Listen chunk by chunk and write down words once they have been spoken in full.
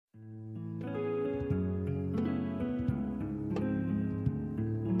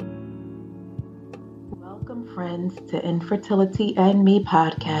Welcome, friends, to Infertility and Me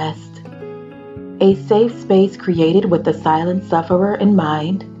podcast, a safe space created with the silent sufferer in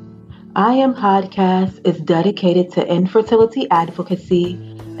mind. I Am Podcast is dedicated to infertility advocacy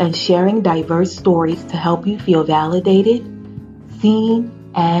and sharing diverse stories to help you feel validated,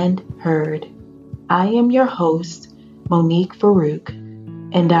 seen, and heard. I am your host, Monique Farouk,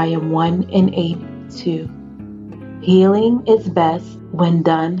 and I am 1 in 8 too. Healing is best when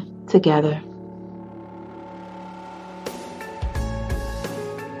done together.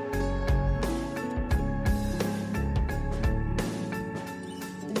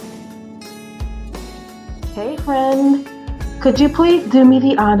 Hey friend, could you please do me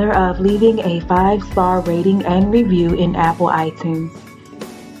the honor of leaving a 5-star rating and review in Apple iTunes?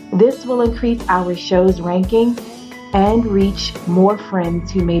 This will increase our show's ranking and reach more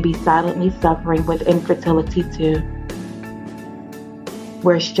friends who may be silently suffering with infertility too.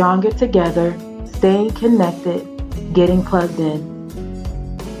 We're stronger together, staying connected, getting plugged in.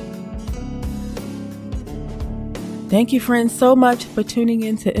 Thank you, friends, so much for tuning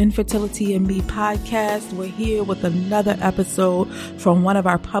in to Infertility and Me podcast. We're here with another episode from one of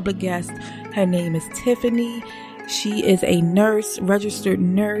our public guests. Her name is Tiffany. She is a nurse, registered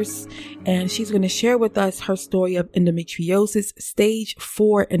nurse, and she's going to share with us her story of endometriosis, stage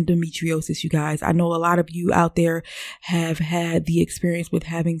 4 endometriosis, you guys. I know a lot of you out there have had the experience with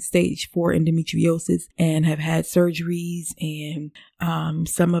having stage 4 endometriosis and have had surgeries and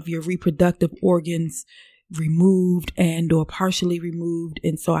some of your reproductive organs removed and or partially removed.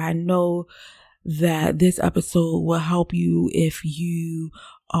 And so I know that this episode will help you if you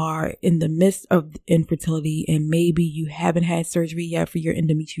are in the midst of infertility and maybe you haven't had surgery yet for your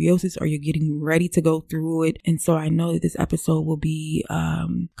endometriosis or you're getting ready to go through it. And so I know that this episode will be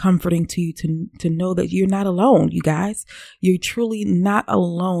comforting to you to know that you're not alone, you guys. You're truly not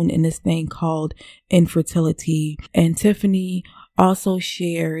alone in this thing called infertility. And Tiffany also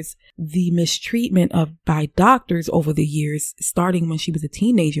shares the mistreatment by doctors over the years, starting when she was a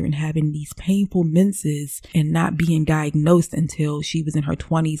teenager and having these painful menses and not being diagnosed until she was in her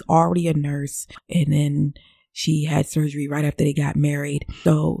 20s, already a nurse. And then she had surgery right after they got married.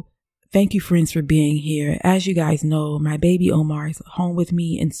 So thank you, friends, for being here. As you guys know, my baby Omar is home with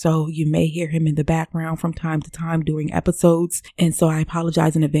me, and so you may hear him in the background from time to time during episodes. And so I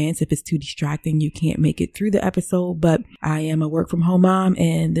apologize in advance if it's too distracting. You can't make it through the episode, but I am a work from home mom,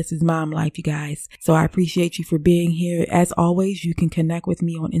 and this is mom life, you guys. So I appreciate you for being here. As always, you can connect with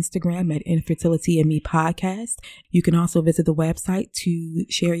me on Instagram at Infertility and Me Podcast. You can also visit the website to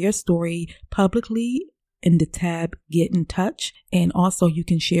share your story publicly in the tab Get in Touch. And also you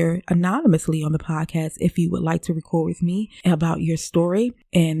can share anonymously on the podcast if you would like to record with me about your story.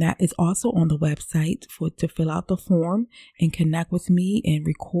 And that is also on the website to fill out the form and connect with me and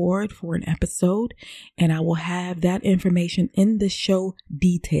record for an episode. And I will have that information in the show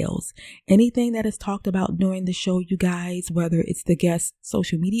details. Anything that is talked about during the show, you guys, whether it's the guest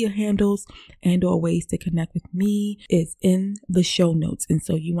social media handles and or ways to connect with me, is in the show notes. And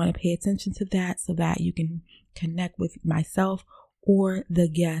so you want to pay attention to that so that you can connect with myself or the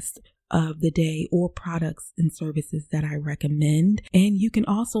guest of the day or products and services that I recommend. And you can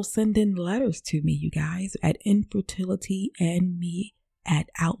also send in letters to me, you guys, at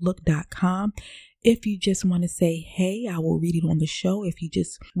infertilityandme@outlook.com. If you just want to say, hey, I will read it on the show. If you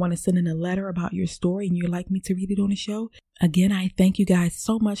just want to send in a letter about your story and you'd like me to read it on the show. Again, I thank you guys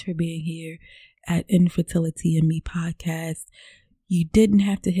so much for being here at Infertility and Me podcast. You didn't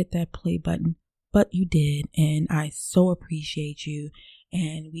have to hit that play button, but you did, and I so appreciate you.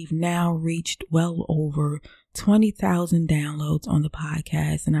 And we've now reached well over 20,000 downloads on the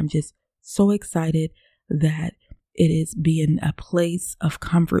podcast, and I'm just so excited that it is being a place of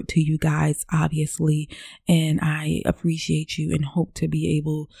comfort to you guys, obviously, and I appreciate you and hope to be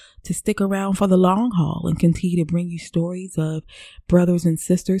able to stick around for the long haul and continue to bring you stories of brothers and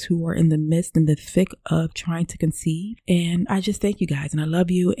sisters who are in the midst and the thick of trying to conceive. And I just thank you guys, and I love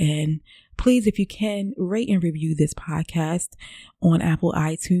you. And please, if you can, rate and review this podcast on Apple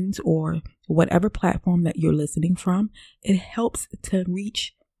iTunes or whatever platform that you're listening from. It helps to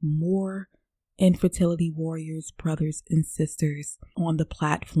reach more infertility warriors, brothers and sisters on the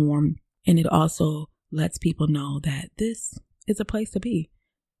platform. And it also lets people know that this is a place to be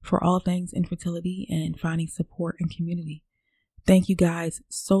for all things infertility and finding support and community. Thank you guys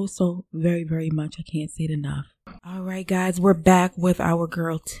so very, very much. I can't say it enough. All right, guys, we're back with our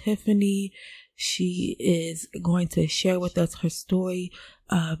girl Tiffany. She is going to share with us her story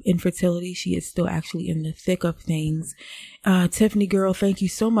of infertility. She is still actually in the thick of things. Tiffany, girl, thank you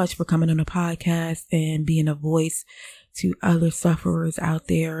so much for coming on the podcast and being a voice to other sufferers out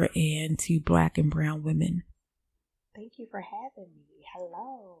there and to Black and brown women. Thank you for having me.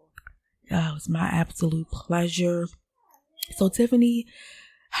 Hello. It was my absolute pleasure. So, Tiffany,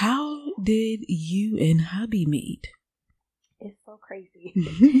 how did you and hubby meet? It's so crazy.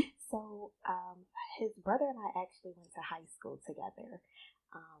 So, his brother and I actually went to high school together.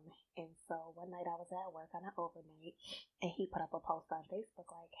 And so one night I was at work on an overnight, and he put up a post on Facebook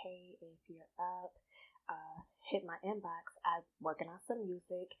like, "Hey, if you're up, hit my inbox. I'm working on some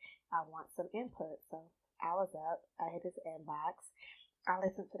music. I want some input." So I was up. I hit his inbox. I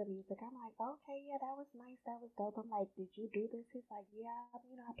listened to the music. I'm like, "Okay, yeah, that was nice. That was dope." I'm like, "Did you do this?" He's like, "Yeah,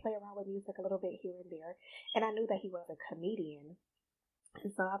 I play around with music a little bit here and there." And I knew that he was a comedian.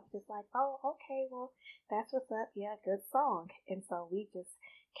 And so I was just like, "Oh, okay, well, that's what's up. Yeah, good song." And so we just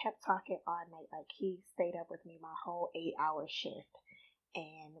kept talking all night. Like, he stayed up with me my whole 8-hour shift.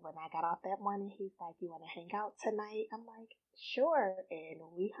 And when I got off that morning, he's like, "You want to hang out tonight?" I'm like, "Sure." And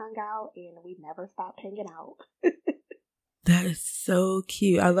we hung out, and we never stopped hanging out. That is so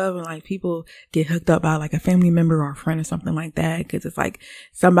cute. I love when like people get hooked up by like a family member or a friend or something like that, because it's like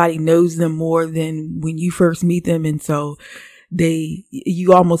somebody knows them more than when you first meet them. And so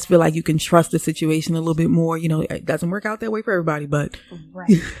you almost feel like you can trust the situation a little bit more. It doesn't work out that way for everybody, but.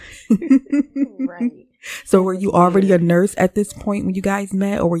 Right. Right. So were you already a nurse at this point when you guys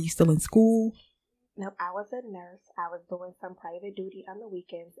met, or were you still in school? Nope, I was a nurse. I was doing some private duty on the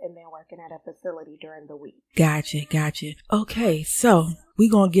weekends and then working at a facility during the week. Gotcha. Okay, so we're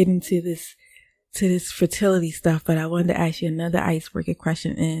going to get into this fertility stuff, but I wanted to ask you another icebreaker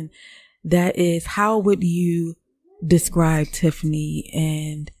question, and that is, how would you describe Tiffany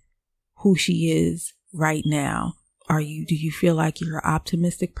and who she is right now? Do you feel like you're an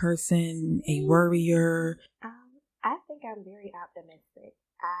optimistic person, a worrier? I think I'm very optimistic.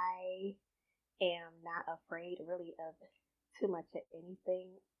 I am not afraid really of too much of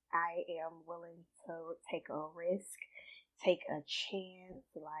anything. I am willing to take a risk, take a chance.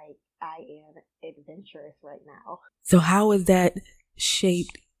 Like, I am adventurous right now. So how has that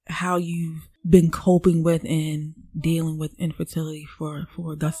shaped how you've been coping with and dealing with infertility for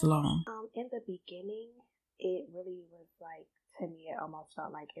thus long? In the beginning, it really was like, to me, it almost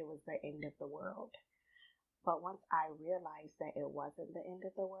felt like it was the end of the world. But once I realized that it wasn't the end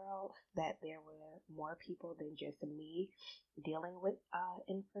of the world, that there were more people than just me dealing with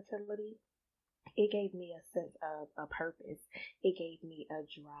infertility, it gave me a sense of a purpose. It gave me a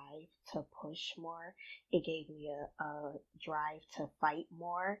drive to push more. It gave me a drive to fight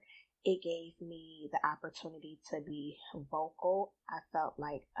more. It gave me the opportunity to be vocal. I felt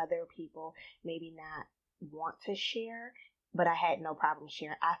like other people maybe not want to share, but I had no problem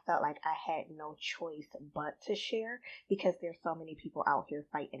sharing. I felt like I had no choice but to share, because there's so many people out here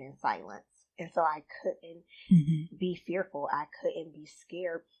fighting in silence. And so I couldn't be fearful. I couldn't be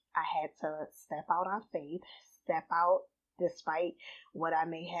scared. I had to step out on faith, step out despite what I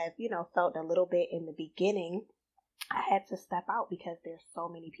may have, felt a little bit in the beginning. I had to step out because there's so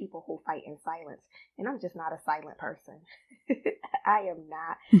many people who fight in silence. And I'm just not a silent person. I am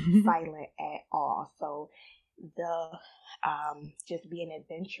not silent at all. So the just being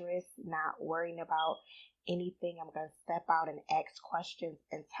adventurous, not worrying about anything, I'm going to step out and ask questions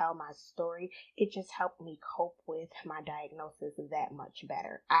and tell my story. It just helped me cope with my diagnosis that much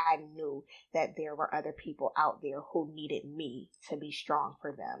better. I knew that there were other people out there who needed me to be strong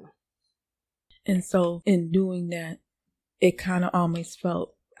for them. And so in doing that, it kind of almost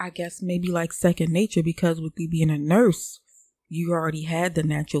felt, I guess, maybe like second nature, because with you being a nurse, you already had the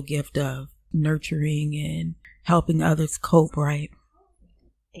natural gift of nurturing and helping others cope, right?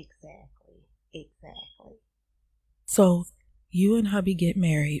 Exactly. So you and hubby get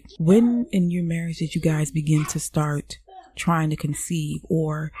married. When in your marriage did you guys begin to start trying to conceive,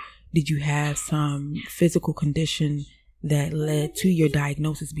 or did you have some physical condition that led to your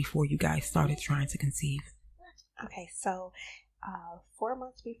diagnosis before you guys started trying to conceive? Okay, so 4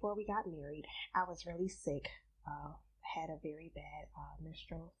 months before we got married, I was really sick. Had a very bad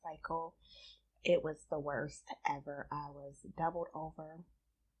menstrual cycle. It was the worst ever. I was doubled over.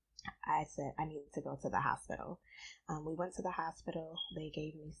 I said I needed to go to the hospital. We went to the hospital. They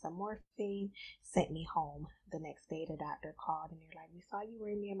gave me some morphine, sent me home. The next day, the doctor called and they're like, "We saw you were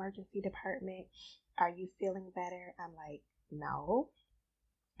in the emergency department. Are you feeling better?" I'm like, "No."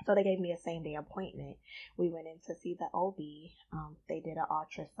 So they gave me a same day appointment. We went in to see the OB. They did an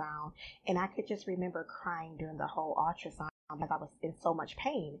ultrasound, and I could just remember crying during the whole ultrasound because I was in so much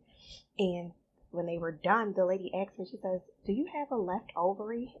pain. And when they were done, the lady asked me, she says, "Do you have a left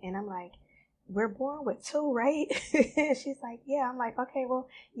ovary?" And I'm like, we're born with two, right? And she's like, yeah. I'm like, okay, well,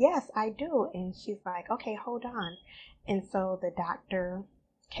 yes, I do. And she's like, okay, hold on. And so the doctor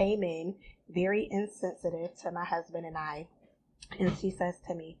came in, very insensitive to my husband and I. And she says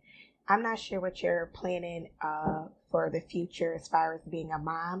to me, I'm not sure what you're planning for the future as far as being a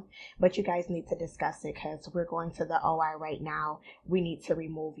mom, but you guys need to discuss it because we're going to the OR right now. We need to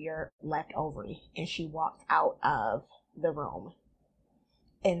remove your left ovary. And she walked out of the room.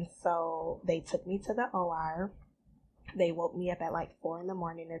 And so they took me to the OR. They woke me up at like 4 in the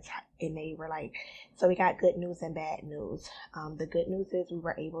morning and they were like, so we got good news and bad news. The good news is we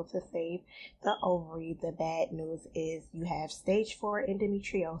were able to save the ovary. The bad news is you have stage 4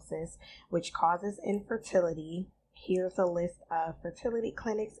 endometriosis, which causes infertility. Here's a list of fertility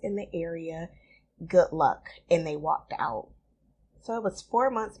clinics in the area. Good luck. And they walked out. So it was 4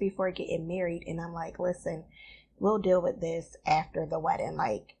 months before getting married. And I'm like, listen, we'll deal with this after the wedding.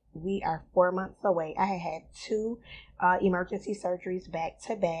 Like, we are 4 months away. I had 2 emergency surgeries back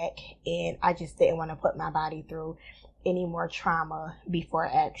to back, and I just didn't want to put my body through any more trauma before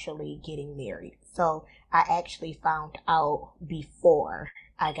actually getting married. So I actually found out before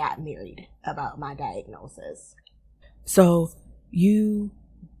I got married about my diagnosis. So you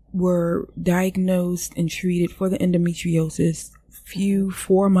were diagnosed and treated for the endometriosis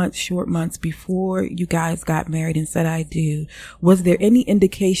short months before you guys got married and said I do. Was there any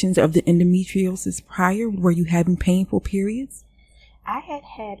indications of the endometriosis prior? Were you having painful periods? I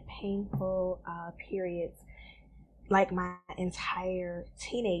had painful periods like my entire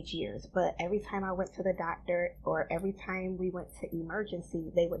teenage years, but every time I went to the doctor or every time we went to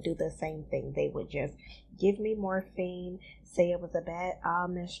emergency, they would do the same thing. They would just give me morphine, say it was a bad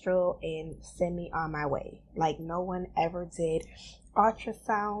menstrual, and send me on my way. Like, no one ever did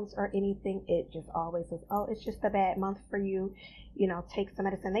ultrasounds or anything. It just always was, oh, it's just a bad month for you, take some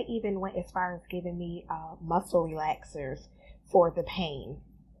medicine. They even went as far as giving me muscle relaxers for the pain,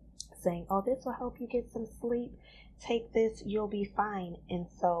 saying, oh, this will help you get some sleep. Take this, you'll be fine. And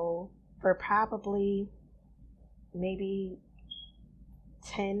so for probably maybe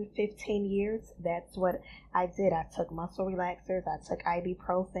 10, 15 years, that's what I did. I took muscle relaxers, I took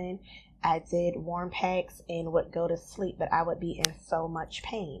ibuprofen, I did warm packs and would go to sleep, but I would be in so much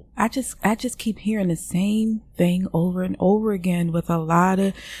pain. I just keep hearing the same thing over and over again with a lot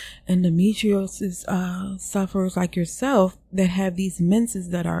of endometriosis sufferers like yourself that have these menses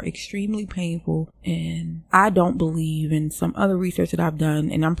that are extremely painful. And I don't believe in some other research that I've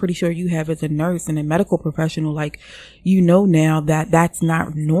done, and I'm pretty sure you have as a nurse and a medical professional, like, now that that's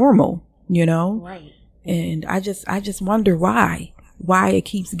not normal, Right. And I just wonder why it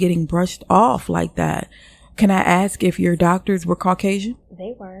keeps getting brushed off like that. Can I ask if your doctors were Caucasian?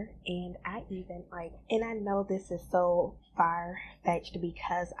 They were, and I even and I know this is so far-fetched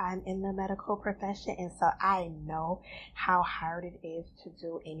because I'm in the medical profession, and so I know how hard it is to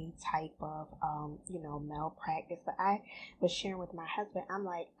do any type of, malpractice. But I was sharing with my husband, I'm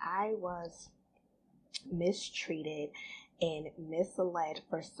like, I was mistreated and misled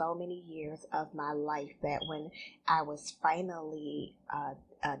for so many years of my life that when I was finally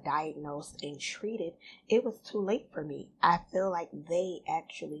diagnosed and treated, it was too late for me. I feel like they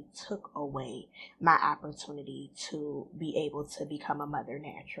actually took away my opportunity to be able to become a mother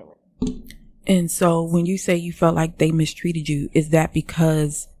naturally. And so when you say you felt like they mistreated you, is that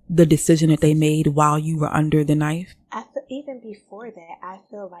because the decision that they made while you were under the knife? Even before that, I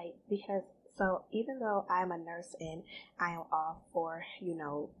feel like so even though I'm a nurse and I am all for,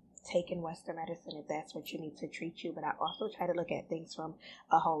 taking Western medicine if that's what you need to treat you, but I also try to look at things from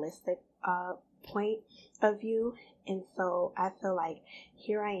a holistic point of view. And so I feel like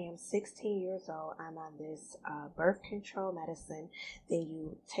here I am, 16 years old, I'm on this birth control medicine. Then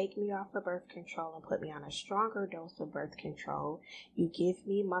you take me off of birth control and put me on a stronger dose of birth control. You give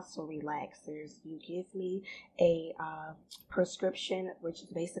me muscle relaxers. You give me a prescription, which is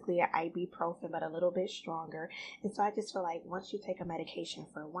basically an ibuprofen, but a little bit stronger. And so I just feel like once you take a medication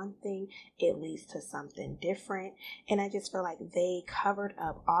for one thing, it leads to something different. And I just feel like they covered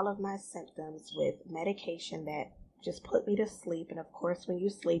up all of my symptoms with medication that just put me to sleep. And of course, when you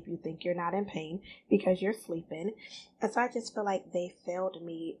sleep, you think you're not in pain because you're sleeping. And so I just feel like they failed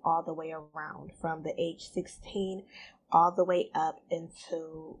me all the way around, from the age 16 all the way up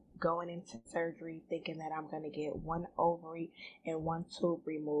into going into surgery, thinking that I'm going to get one ovary and one tube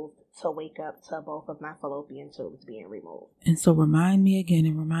removed, to wake up to both of my fallopian tubes being removed. And so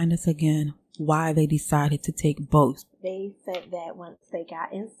remind us again why they decided to take both. They said that once they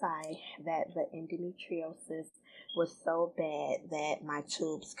got inside, that the endometriosis was so bad that my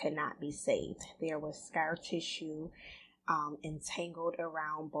tubes could not be saved. There was scar tissue entangled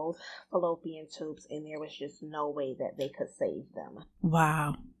around both fallopian tubes, and there was just no way that they could save them.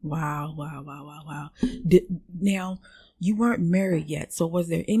 Wow. Now, you weren't married yet, so was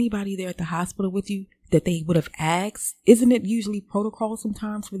there anybody there at the hospital with you that they would have asked? Isn't it usually protocol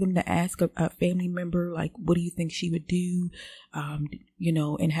sometimes for them to ask a family member, like, what do you think she would do,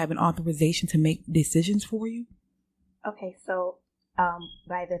 and have an authorization to make decisions for you? Okay, so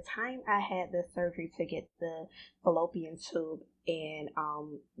by the time I had the surgery to get the fallopian tube and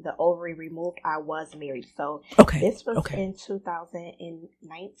the ovary removed, I was married. So this was in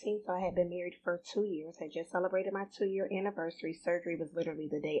 2019. So I had been married for 2 years. I just celebrated my 2-year anniversary. Surgery was literally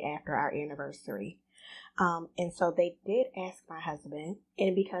the day after our anniversary. And so they did ask my husband,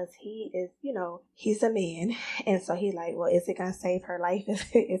 and because he is, he's a man, and so he's like, well, is it going to save her life?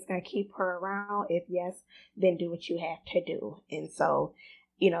 It's going to keep her around? If yes, then do what you have to do. And so,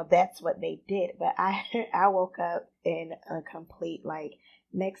 that's what they did. But I woke up in a complete,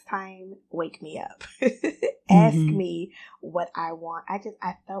 next time, wake me up. Ask me what I want.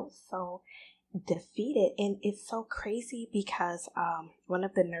 I felt so defeated, and it's so crazy because one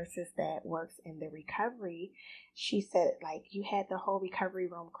of the nurses that works in the recovery, she said, you had the whole recovery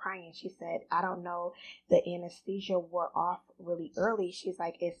room crying. She said, I don't know, the anesthesia wore off really early. She's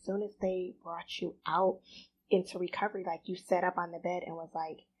like, as soon as they brought you out into recovery, you sat up on the bed and was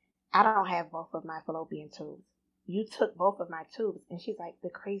like, I don't have both of my fallopian tubes. You took both of my tubes. And she's like, the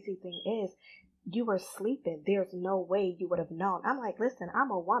crazy thing is, you were sleeping. There's no way you would have known. I'm like, listen,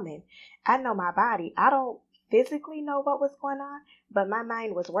 I'm a woman. I know my body. I don't physically know what was going on, but my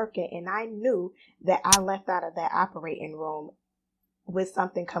mind was working, and I knew that I left out of that operating room with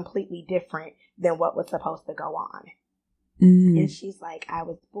something completely different than what was supposed to go on. And she's like, I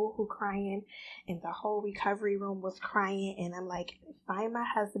was boohoo crying, and the whole recovery room was crying. And I'm like, find my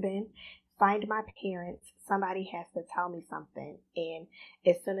husband, find my parents. Somebody has to tell me something. And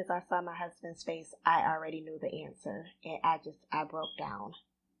as soon as I saw my husband's face, I already knew the answer. And I broke down.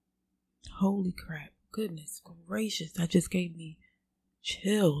 Holy crap. Goodness gracious. That just gave me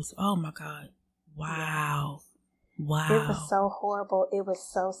chills. Oh my God. Wow. It was so horrible. It was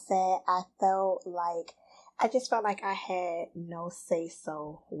so sad. I just felt like I had no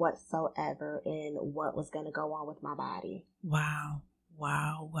say-so whatsoever in what was going to go on with my body. Wow.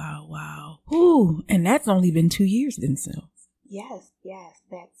 Ooh, and that's only been 2 years then, so. Yes,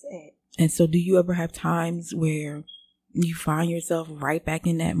 that's it. And so do you ever have times where you find yourself right back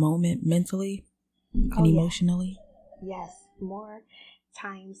in that moment mentally and emotionally? Yes, more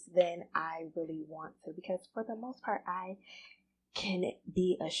times than I really want to, because for the most part, I can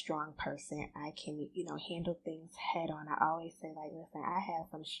be a strong person. I can, handle things head on. I always say, listen, I have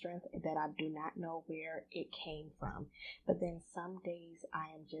some strength that I do not know where it came from. But then some days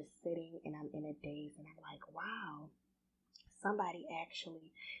I am just sitting and I'm in a daze, and I'm like, wow, somebody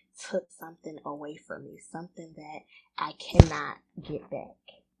actually took something away from me, something that I cannot get back.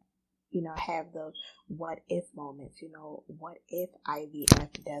 Have the what if moments, what if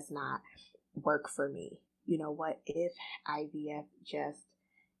IVF does not work for me? What if IVF just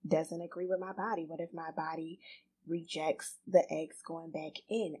doesn't agree with my body? What if my body rejects the eggs going back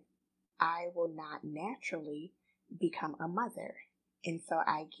in? I will not naturally become a mother. And so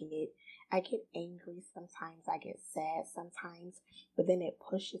I get angry sometimes, I get sad sometimes, but then it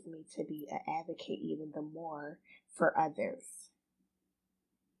pushes me to be an advocate even the more for others.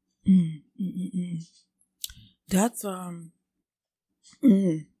 That's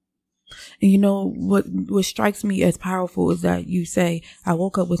And what strikes me as powerful is that you say, I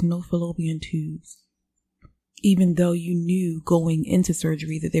woke up with no fallopian tubes, even though you knew going into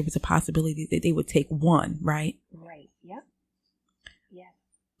surgery that there was a possibility that they would take one, right? Right. Yep. Yeah.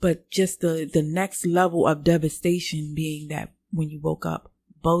 But just the next level of devastation being that when you woke up,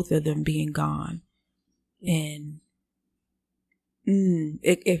 both of them being gone. And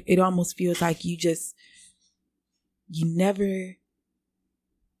it almost feels like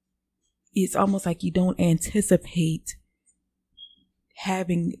it's almost like you don't anticipate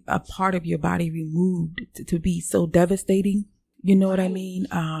having a part of your body removed to be so devastating. You know what I mean?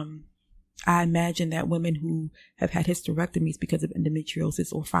 I imagine that women who have had hysterectomies because of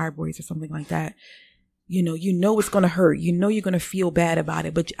endometriosis or fibroids or something like that, it's going to hurt. You're going to feel bad about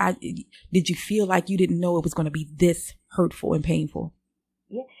it. But did you feel like you didn't know it was going to be this hurtful and painful?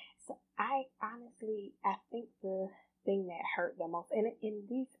 Yeah. So I think the thing that hurt the most, and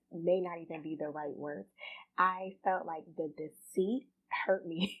these may not even be the right words, I felt like the deceit hurt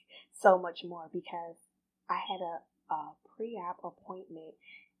me so much more, because I had a pre-op appointment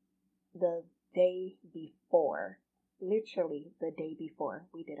the day before literally the day before.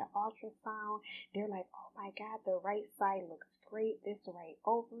 We did an ultrasound. They're like, oh my God, the right side looks great. This right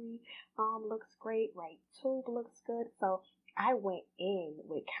ovary looks great. Right tube looks good. So I went in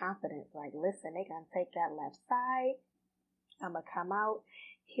with confidence, like, listen, they're going to take that left side. I'm going to come out,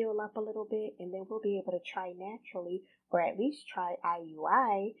 heal up a little bit, and then we'll be able to try naturally, or at least try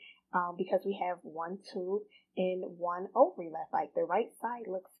IUI, because we have one tube and one ovary left. Like, the right side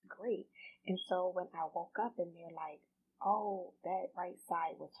looks great. And so when I woke up and they're like, oh, that right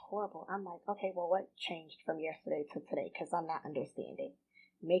side was horrible, I'm like, okay, well, what changed from yesterday to today? Because I'm not understanding.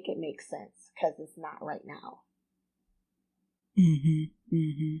 Make it make sense, because it's not right now. Mm-hmm.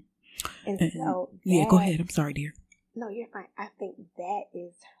 Mm-hmm. And so yeah, go ahead. I'm sorry, dear. No, you're fine. I think that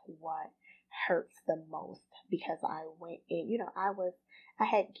is what hurts the most, because I went in, I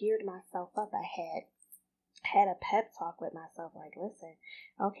had geared myself up. I had a pep talk with myself, like, listen,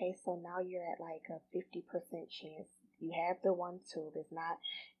 okay, so now you're at like a 50% chance. You have the one tube. It's not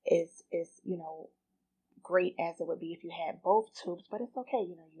as great as it would be if you had both tubes, but it's okay.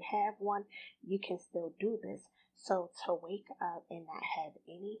 You have one, you can still do this. So to wake up and not have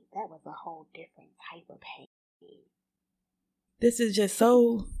any, that was a whole different type of pain. This is just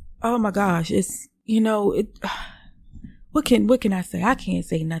so, oh my gosh, it's, what can I say? I can't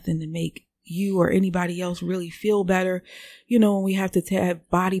say nothing to make you or anybody else really feel better. When we have to have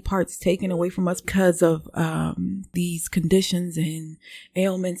body parts taken away from us because of these conditions and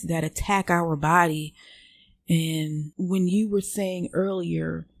ailments that attack our body. And when you were saying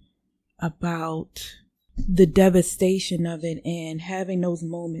earlier about the devastation of it and having those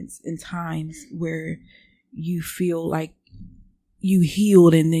moments and times where you feel like you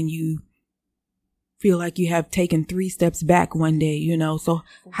healed and then you feel like you have taken 3 steps back one day, so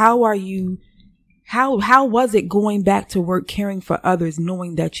how are you, how was it going back to work, caring for others,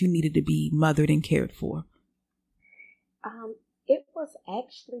 knowing that you needed to be mothered and cared for? It was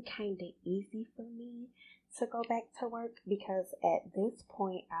actually kind of easy for me to go back to work, because at this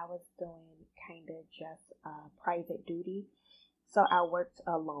point I was doing kind of just private duty. So I worked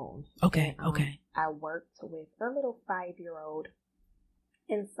alone. Okay. And, okay. I worked with a little 5-year-old.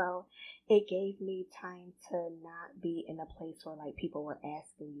 And so it gave me time to not be in a place where like people were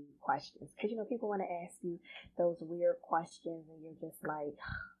asking you questions. Because, people want to ask you those weird questions and you're just like,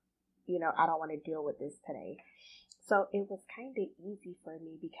 I don't want to deal with this today. So it was kind of easy for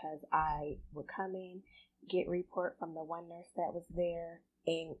me, because I would come in, get report from the one nurse that was there,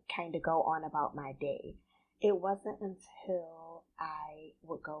 and kind of go on about my day. It wasn't until I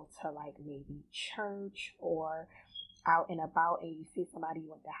would go to like maybe church or out and about and you see somebody you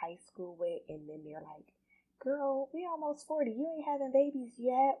went to high school with, and then they're like, girl, we almost 40, you ain't having babies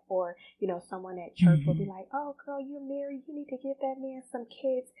yet. Or, someone at church would be like, oh, girl, you're married, you need to give that man some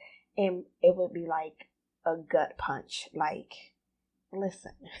kids. And it would be like a gut punch. Like,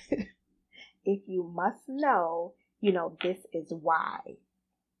 listen, if you must know, this is why.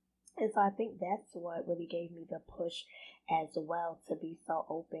 And so I think that's what really gave me the push as well, to be so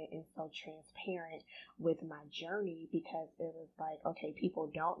open and so transparent with my journey, because it was like, okay,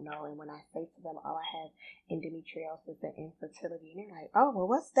 people don't know. And when I say to them, oh, I have endometriosis and infertility, and they're like, oh, well,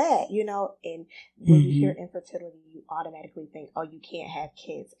 what's that? And when you hear infertility, you automatically think, oh, you can't have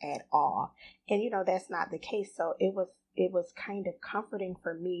kids at all. And, that's not the case. So it was kind of comforting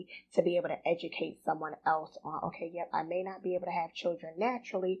for me to be able to educate someone else on, okay, yep, I may not be able to have children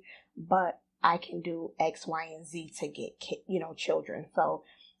naturally, but I can do X, Y, and Z to get, children. So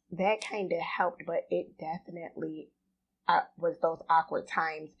that kind of helped, but it definitely was those awkward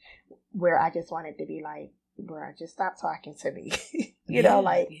times where I just wanted to be like, bro, just stop talking to me. I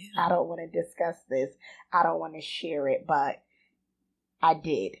don't want to discuss this. I don't want to share it, but I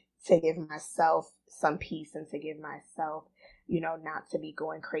did, to give myself some peace and to give myself, not to be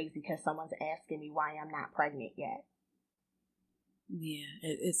going crazy because someone's asking me why I'm not pregnant yet. Yeah,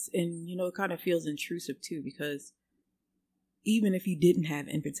 it kind of feels intrusive too, because even if you didn't have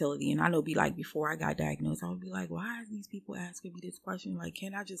infertility, and I know before I got diagnosed, I would be like, why are these people asking me this question? Like,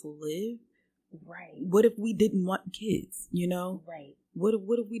 can I just live? Right. What if we didn't want kids, Right. What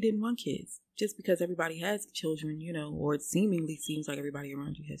if we didn't want kids? Just because everybody has children, or it seemingly seems like everybody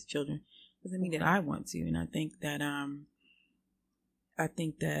around you has children, doesn't mean that I want to. And I think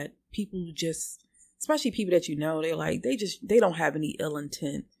that people just, especially people that they're like, they don't have any ill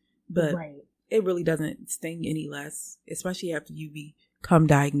intent, but right. It really doesn't sting any less, especially after you become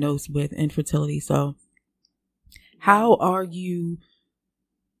diagnosed with infertility. So how are you,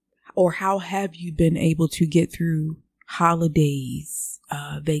 or how have you been able to get through holidays,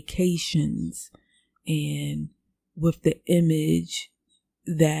 vacations, and with the image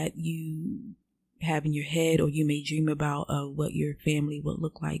that you have in your head, or you may dream about what your family would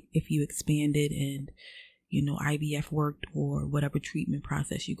look like if you expanded and, you know, IVF worked, or whatever treatment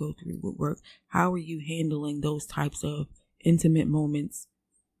process you go through would work. How are you handling those types of intimate moments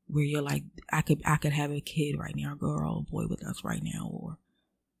where you're like, I could have a kid right now, a girl or boy with us right now, or,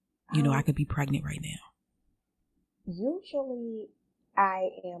 you know, I could be pregnant right now? Usually I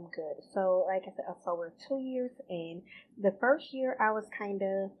am good. So like I said, so we're 2 years in. The first year I was kind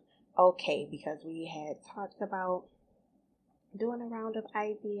of okay because we had talked about doing a round of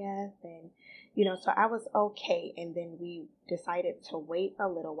IVF, and, you know, so I was okay. And then we decided to wait a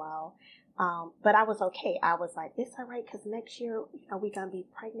little while. But I was okay. I was like, it's all right, because next year, you know, we're going to be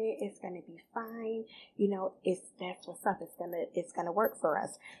pregnant. It's going to be fine. You know, that's what's up. It's going to work for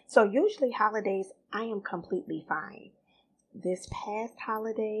us. So usually holidays, I am completely fine. This past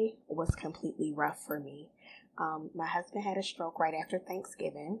holiday was completely rough for me. My husband had a stroke right after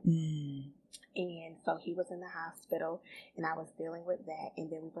Thanksgiving. And so he was in the hospital, and I was dealing with that.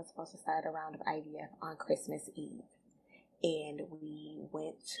 And then we were supposed to start a round of IVF on Christmas Eve. And we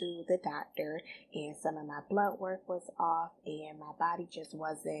went to the doctor, and some of my blood work was off, and my body just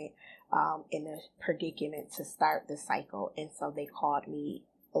wasn't in a predicament to start the cycle. And so they called me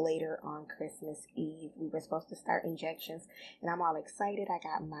later on Christmas Eve. We were supposed to start injections, and I'm all excited. I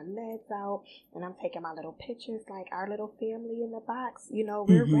got my meds out, and I'm taking my little pictures, like our little family in the box, you know,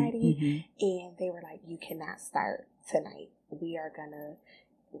 we're ready. And they were like, you cannot start tonight. We are gonna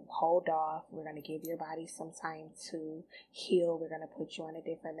hold off. We're going to give your body some time to heal. We're going to put you on a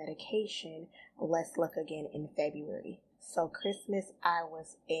different medication. Let's look again in February. So Christmas, I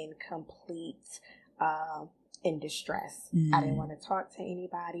was in complete in distress. I didn't want to talk to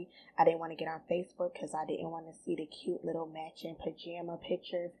anybody. I didn't want to get on Facebook because I didn't want to see the cute little matching pajama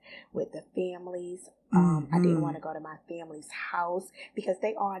pictures with the families. I didn't want to go to my family's house because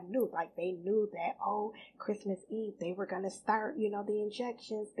they all knew, like they knew that, oh, Christmas Eve, they were going to start, you know, the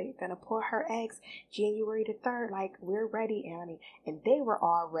injections. They're going to pull her eggs January the 3rd. Like, we're ready. And they were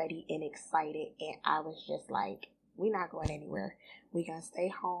all ready and excited. And I was just like, we're not going anywhere. We're going to stay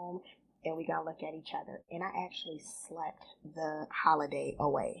home. And we gotta look at each other. And I actually slept the holiday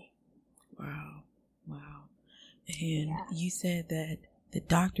away. Wow. And you said that the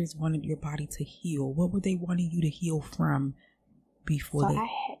doctors wanted your body to heal. What were they wanting you to heal from before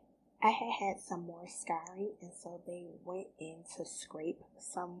I had some more scarring, and so they went in to scrape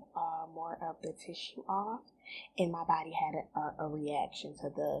some more of the tissue off, and my body had a reaction to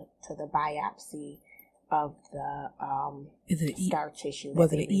the biopsy of the scar tissue.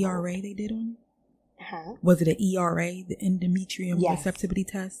 Was it an ERA they did on you? Was it an ERA, the endometrium receptivity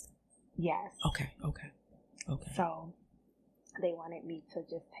test? Yes. Okay. So they wanted me to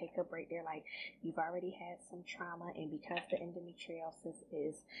just take a break. They're like, you've already had some trauma, and because the endometriosis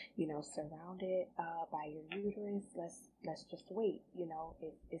is, you know, surrounded by your uterus, let's just wait. You know,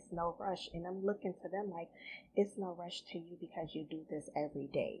 it's no rush. And I'm looking to them like, it's no rush to you because you do this every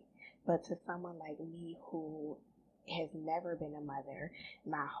day. But to someone like me who has never been a mother,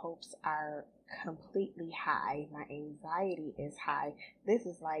 my hopes are completely high. My anxiety is high. This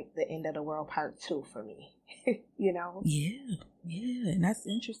is like the end of the world part 2 for me, you know? Yeah. And that's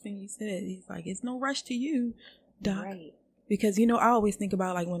interesting. You said it's like, it's no rush to you, Doc. Right. Because, you know, I always think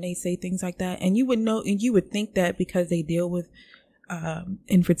about like when they say things like that, and you would know, and you would think that because they deal with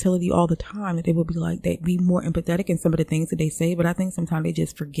infertility all the time, that they would be like, they'd be more empathetic in some of the things that they say. But I think sometimes they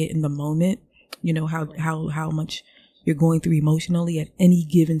just forget in the moment, you know, how much you're going through emotionally at any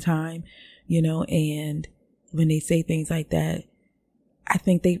given time, you know. And when they say things like that, I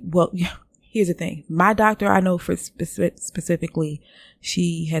think here's the thing. My doctor, I know for specifically,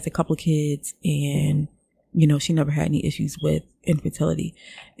 she has a couple of kids, and, you know, she never had any issues with infertility.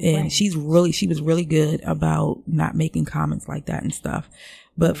 And she was really good about not making comments like that and stuff.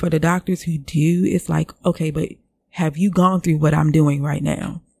 But for the doctors who do, it's like, okay, but have you gone through what I'm doing right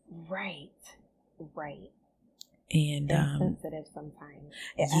now? Right. And sensitive sometimes.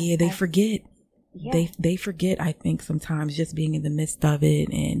 They forget. Yeah. They forget, I think, sometimes, just being in the midst of it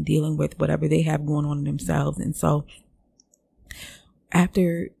and dealing with whatever they have going on in themselves. And so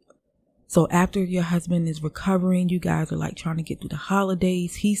after your husband is recovering, you guys are like trying to get through the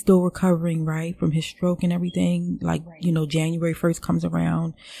holidays. He's still recovering, right, from his stroke and everything. Like, you know, January 1st comes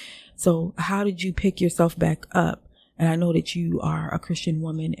around. So how did you pick yourself back up? And I know that you are a Christian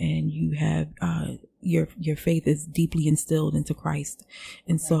woman, and you have, your faith is deeply instilled into Christ.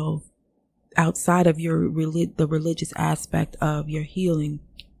 And so outside of the religious aspect of your healing,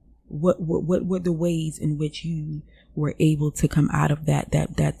 what were the ways in which you were able to come out of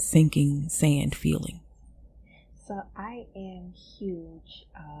that sinking sand feeling? So I am huge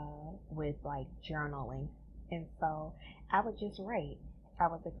with like journaling. And so I would just write. I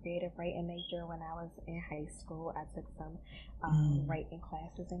was a creative writing major when I was in high school. I took some writing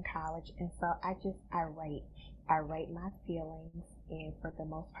classes in college. And so I write. I write my feelings. And for the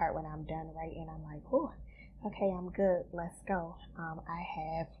most part, when I'm done writing, I'm like, oh, okay, I'm good. Let's go. I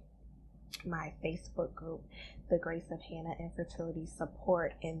have my Facebook group, The Grace of Hannah Infertility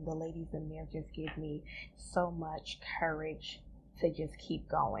Support, and the ladies in there just give me so much courage to just keep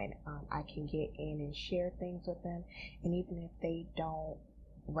going. I can get in and share things with them, and even if they don't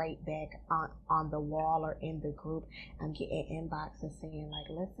write back on the wall or in the group, I'm getting inboxes saying like,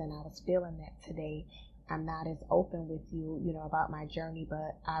 listen, I was feeling that today. I'm not as open with you, about my journey,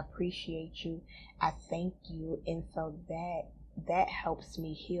 but I appreciate you. I thank you. And so that helps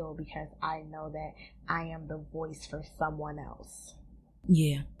me heal, because I know that I am the voice for someone else.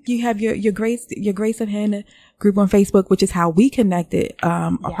 Yeah. You have your Grace of Hannah group on Facebook, which is how we connected,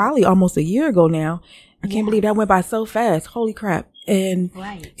 yes. Probably almost a year ago now. I can't believe that went by so fast. Holy crap. And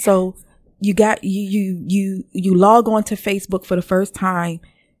right. So you got, you log on to Facebook for the first time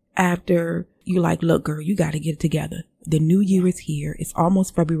after you like, look, girl, you got to get it together. The new year is here. It's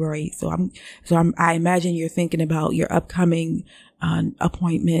almost February. I imagine you're thinking about your upcoming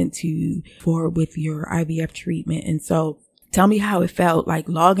appointment with your IVF treatment. And so tell me how it felt like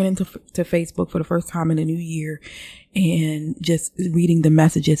logging into Facebook for the first time in the new year and just reading the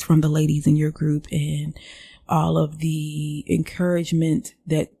messages from the ladies in your group and all of the encouragement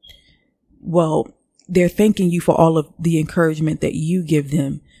that, they're thanking you for all of the encouragement that you give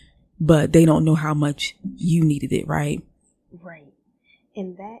them, but they don't know how much you needed it, right? Right.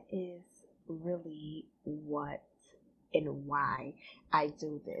 And that is really what and why I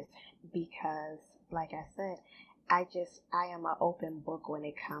do this. Because, like I said, I am an open book when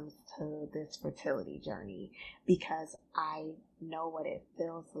it comes to this fertility journey, because I know what it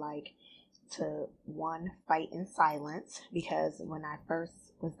feels like to, one, fight in silence, because when I first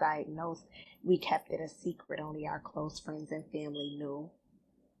was diagnosed, we kept it a secret. Only our close friends and family knew.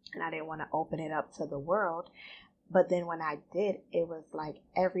 And I didn't want to open it up to the world. But then when I did, it was like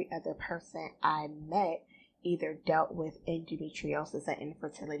every other person I met either dealt with endometriosis and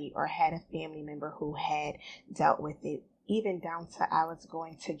infertility or had a family member who had dealt with it. Even down to I was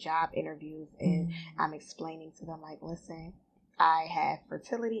going to job interviews and I'm explaining to them like, listen, I have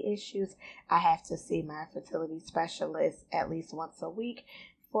fertility issues. I have to see my fertility specialist at least once a week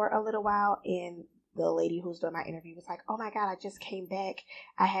for a little while. And the lady who's doing my interview was like, oh my God, I just came back.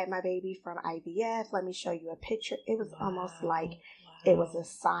 I had my baby from IVF. Let me show you a picture. It was almost like it was a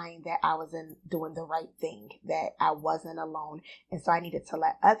sign that I was doing the right thing, that I wasn't alone. And so I needed to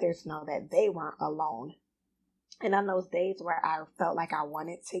let others know that they weren't alone. And on those days where I felt like I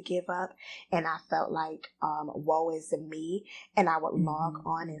wanted to give up and I felt like, woe is me, and I would log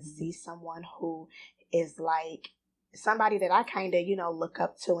on and see someone who is like, somebody that I kind of, look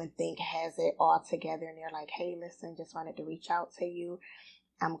up to and think has it all together. And they're like, hey, listen, just wanted to reach out to you.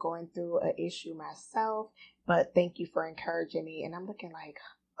 I'm going through an issue myself, but thank you for encouraging me. And I'm looking like,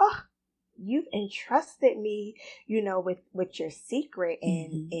 oh, you've entrusted me, with your secret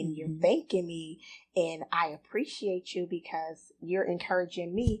and you're thanking me. And I appreciate you because you're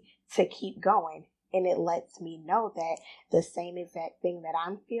encouraging me to keep going. And it lets me know that the same exact thing that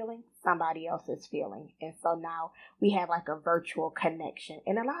I'm feeling, somebody else is feeling. And so now we have like a virtual connection.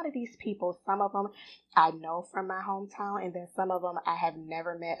 And a lot of these people, some of them I know from my hometown, and then some of them I have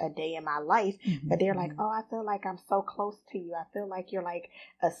never met a day in my life. But they're like, oh, I feel like I'm so close to you. I feel like you're like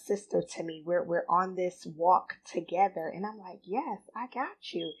a sister to me. We're on this walk together. And I'm like, yes, I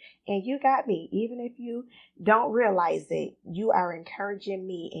got you. And you got me. Even if you don't realize it, you are encouraging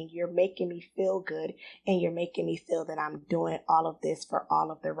me and you're making me feel good. And you're making me feel that I'm doing all of this for all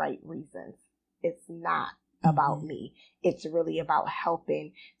of the right reasons. It's not about me. It's really about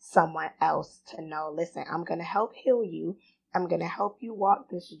helping someone else to know, listen, I'm going to help heal you. I'm going to help you walk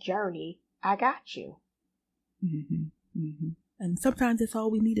this journey. I got you. And sometimes that's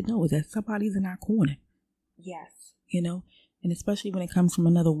all we need to know, is that somebody's in our corner. Yes. And especially when it comes from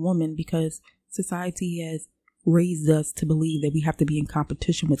another woman, because society has raised us to believe that we have to be in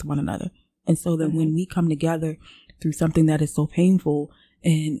competition with one another. And so that when we come together through something that is so painful,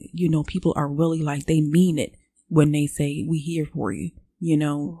 and, people are really like, they mean it when they say, we here for you,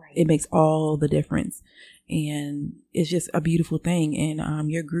 right. It makes all the difference. And it's just a beautiful thing.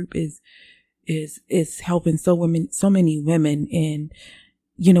 And, your group is helping so many women. And,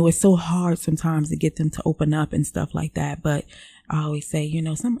 it's so hard sometimes to get them to open up and stuff like that. But I always say,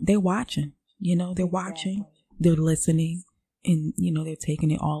 they're watching, they're watching, they're listening. and, they're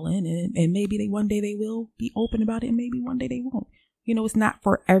taking it all in, and maybe one day they will be open about it, and maybe one day they won't. It's not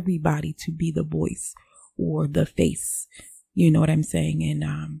for everybody to be the voice or the face. You know what I'm saying?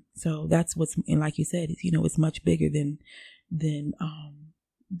 And so that's and like you said, it's much bigger than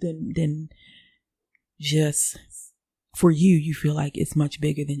just for you. You feel like it's much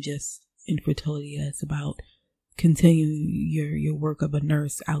bigger than just infertility. It's about continuing your work of a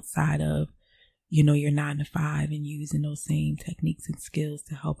nurse outside of your 9 to 5 and using those same techniques and skills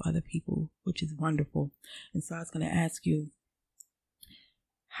to help other people, which is wonderful. And so I was going to ask you,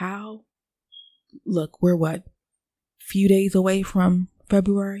 we're few days away from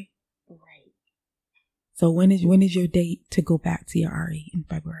February? Right. So when is your date to go back to your RE in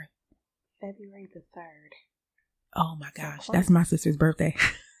February? February the 3rd. Oh my gosh, that's my sister's birthday.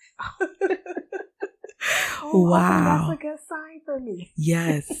 Oh, wow. That's a good sign for me.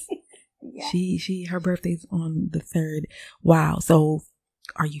 Yes. Yeah. Her birthday's on the 3rd. Wow. So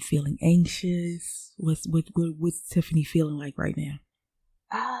are you feeling anxious? What's Tiffany feeling like right now?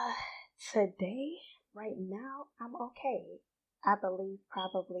 Today, right now, I'm okay. I believe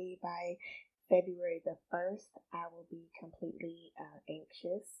probably by February the 1st, I will be completely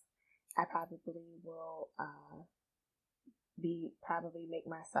anxious. I probably will make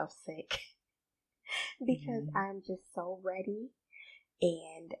myself sick because I'm just so ready,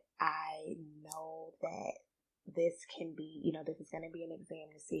 and I know that this can be, this is going to be an exam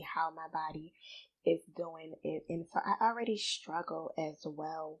to see how my body is doing. And so I already struggle as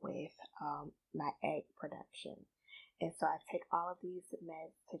well with my egg production. And so I take all of these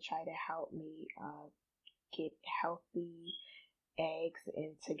meds to try to help me get healthy eggs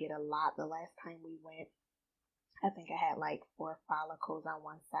and to get a lot. The last time we went, I think I had like 4 follicles on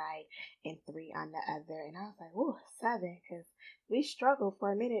one side and 3 on the other. And I was like, ooh, 7, because we struggled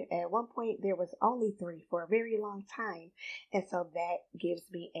for a minute. At one point, there was only 3 for a very long time. And so that gives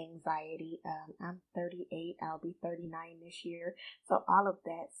me anxiety. I'm 38. I'll be 39 this year. So all of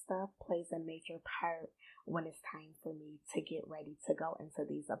that stuff plays a major part when it's time for me to get ready to go into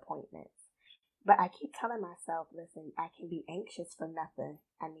these appointments. But I keep telling myself, listen, I can be anxious for nothing.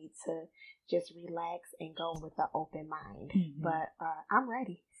 I need to just relax and go with an open mind. Mm-hmm. But I'm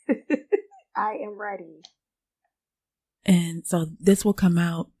ready. I am ready. And so this will come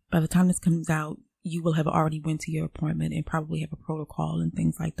out, by the time this comes out, you will have already went to your appointment and probably have a protocol and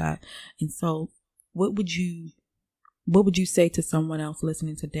things like that. And so what would you say to someone else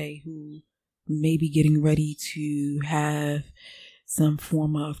listening today who may be getting ready to have some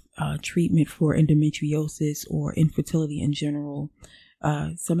form of treatment for endometriosis or infertility in general,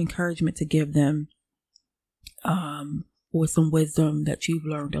 some encouragement to give them, or some wisdom that you've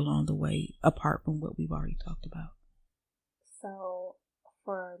learned along the way, apart from what we've already talked about? So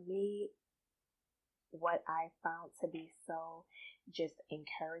for me, what I found to be so just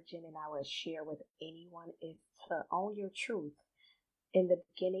encouraging, and I would share with anyone, is to own your truth. In the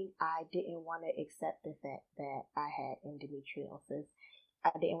beginning, I didn't want to accept the fact that I had endometriosis.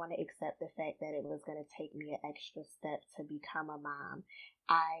 I didn't want to accept the fact that it was going to take me an extra step to become a mom.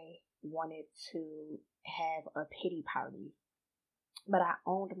 I wanted to have a pity party, but I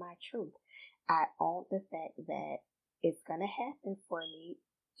owned my truth. I owned the fact that it's going to happen for me,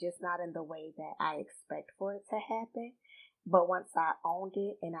 just not in the way that I expect for it to happen. But once I owned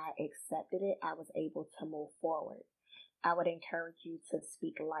it and I accepted it, I was able to move forward. I would encourage you to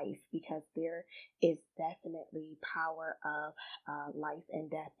speak life, because there is definitely power of life and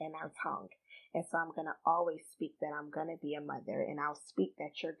death in our tongue. And so I'm going to always speak that I'm going to be a mother, and I'll speak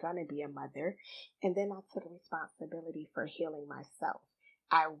that you're going to be a mother. And then I took responsibility for healing myself.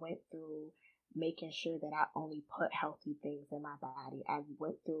 I went through making sure that I only put healthy things in my body. I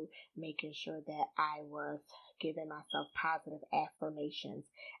went through making sure that I was giving myself positive affirmations.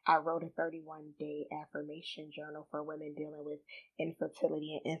 I wrote a 31-day affirmation journal for women dealing with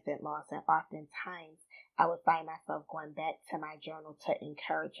infertility and infant loss. And oftentimes I would find myself going back to my journal to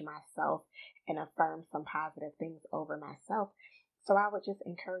encourage myself and affirm some positive things over myself. So I would just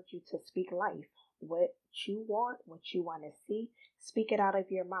encourage you to speak life. What you want to see, speak it out of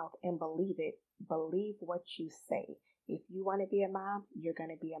your mouth and believe it. Believe what you say. If you want to be a mom, you're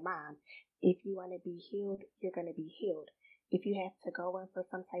going to be a mom. If you want to be healed, you're going to be healed. If you have to go in for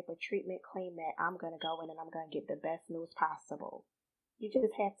some type of treatment, claim that I'm going to go in and I'm going to get the best news possible. You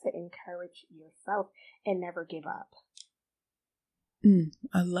just have to encourage yourself and never give up.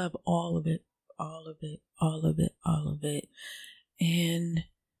 I love all of it. All of it. All of it. All of it. And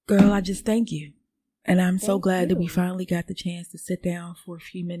girl, I just thank you. And I'm so glad that we finally got the chance to sit down for a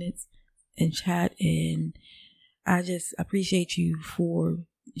few minutes and chat. And I just appreciate you for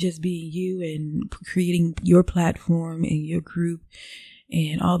just being you and creating your platform and your group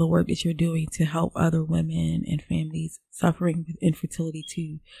and all the work that you're doing to help other women and families suffering with infertility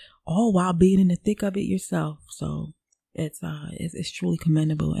too, all while being in the thick of it yourself. So it's truly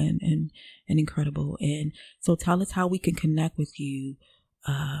commendable and incredible. And so tell us how we can connect with you,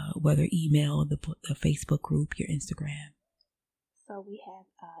 whether email, the Facebook group, your Instagram. So we have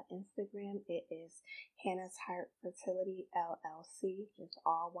Instagram. It is Hannah's Heart Fertility LLC, just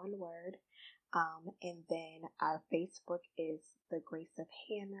all one word. And then our Facebook is The Grace of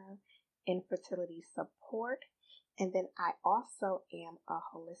Hannah Infertility Support. And then I also am a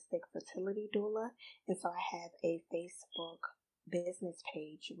holistic fertility doula. And so I have a Facebook business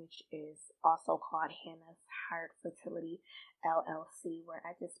page, which is also called Hannah's Heart Fertility LLC, where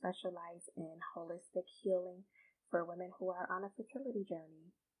I just specialize in holistic healing for women who are on a fertility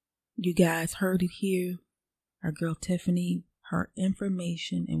journey. You guys heard it here. Our girl Tiffany, her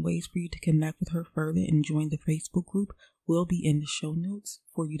information and ways for you to connect with her further and join the Facebook group will be in the show notes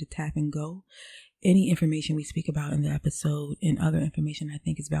for you to tap and go. Any information we speak about in the episode and other information I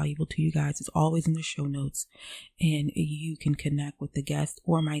think is valuable to you guys is always in the show notes, and you can connect with the guest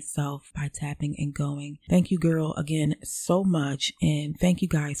or myself by tapping and going. Thank you, girl, again so much, and thank you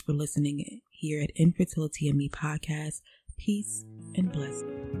guys for listening here at Infertility and Me Podcast. Peace and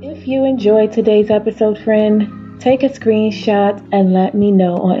blessings. If you enjoyed today's episode, friend, take a screenshot and let me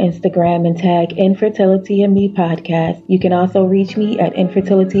know on Instagram and tag Infertility and Me Podcast. You can also reach me at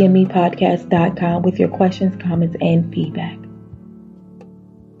infertilityandmepodcast.com with your questions, comments, and feedback.